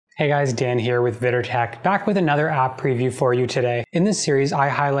Hey guys, Dan here with VidderTech, back with another app preview for you today. In this series, I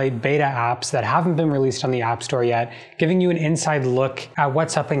highlight beta apps that haven't been released on the App Store yet, giving you an inside look at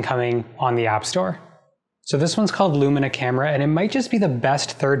what's up and coming on the App Store. So this one's called Lumina Camera, and it might just be the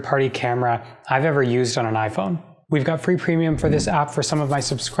best third-party camera I've ever used on an iPhone. We've got free premium for this app for some of my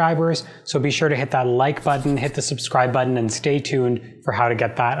subscribers, so be sure to hit that like button, hit the subscribe button, and stay tuned for how to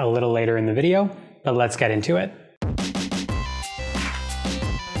get that a little later in the video. But let's get into it.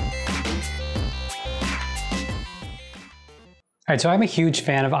 Alright, so I'm a huge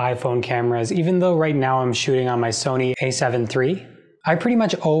fan of iPhone cameras, even though right now I'm shooting on my Sony a7 III. I pretty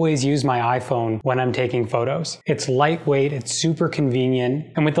much always use my iPhone when I'm taking photos. It's lightweight, it's super convenient,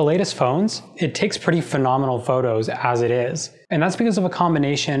 and with the latest phones, it takes pretty phenomenal photos as it is. And that's because of a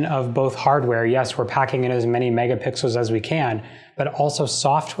combination of both hardware. Yes, we're packing in as many megapixels as we can, but also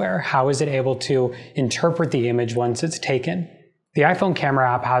software. How is it able to interpret the image once it's taken? The iPhone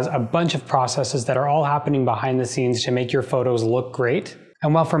camera app has a bunch of processes that are all happening behind the scenes to make your photos look great.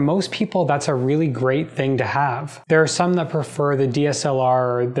 And while for most people that's a really great thing to have, there are some that prefer the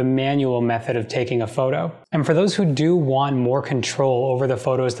DSLR or the manual method of taking a photo. And for those who do want more control over the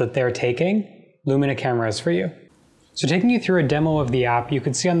photos that they're taking, Lumina Camera is for you. So taking you through a demo of the app, you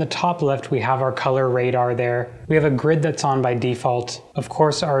can see on the top left we have our color radar there. We have a grid that's on by default. Of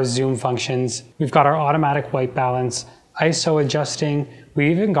course, our zoom functions. We've got our automatic white balance, ISO adjusting.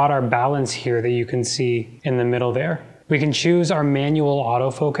 We even got our balance here that you can see in the middle there. We can choose our manual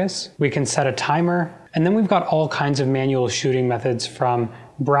autofocus. We can set a timer. And then we've got all kinds of manual shooting methods from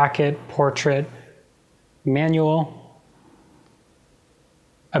bracket, portrait, manual,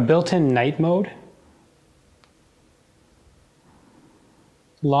 a built-in night mode,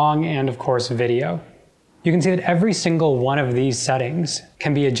 long, and of course video. You can see that every single one of these settings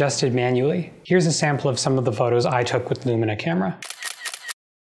can be adjusted manually. Here's a sample of some of the photos I took with Lumina Camera.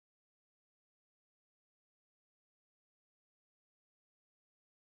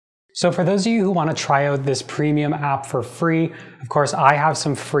 So for those of you who want to try out this premium app for free, of course I have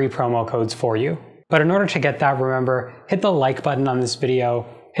some free promo codes for you. But in order to get that, remember, hit the like button on this video,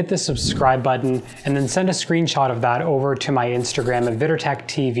 hit the subscribe button, and then send a screenshot of that over to my Instagram at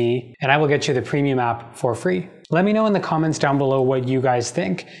VidderTechTV, and I will get you the premium app for free. Let me know in the comments down below what you guys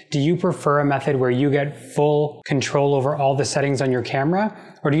think. Do you prefer a method where you get full control over all the settings on your camera,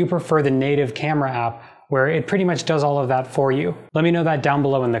 or do you prefer the native camera app where it pretty much does all of that for you? Let me know that down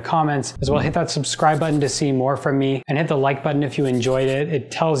below in the comments. As well, hit that subscribe button to see more from me, and hit the like button if you enjoyed it.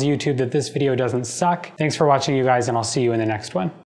 It tells YouTube that this video doesn't suck. Thanks for watching, you guys, and I'll see you in the next one.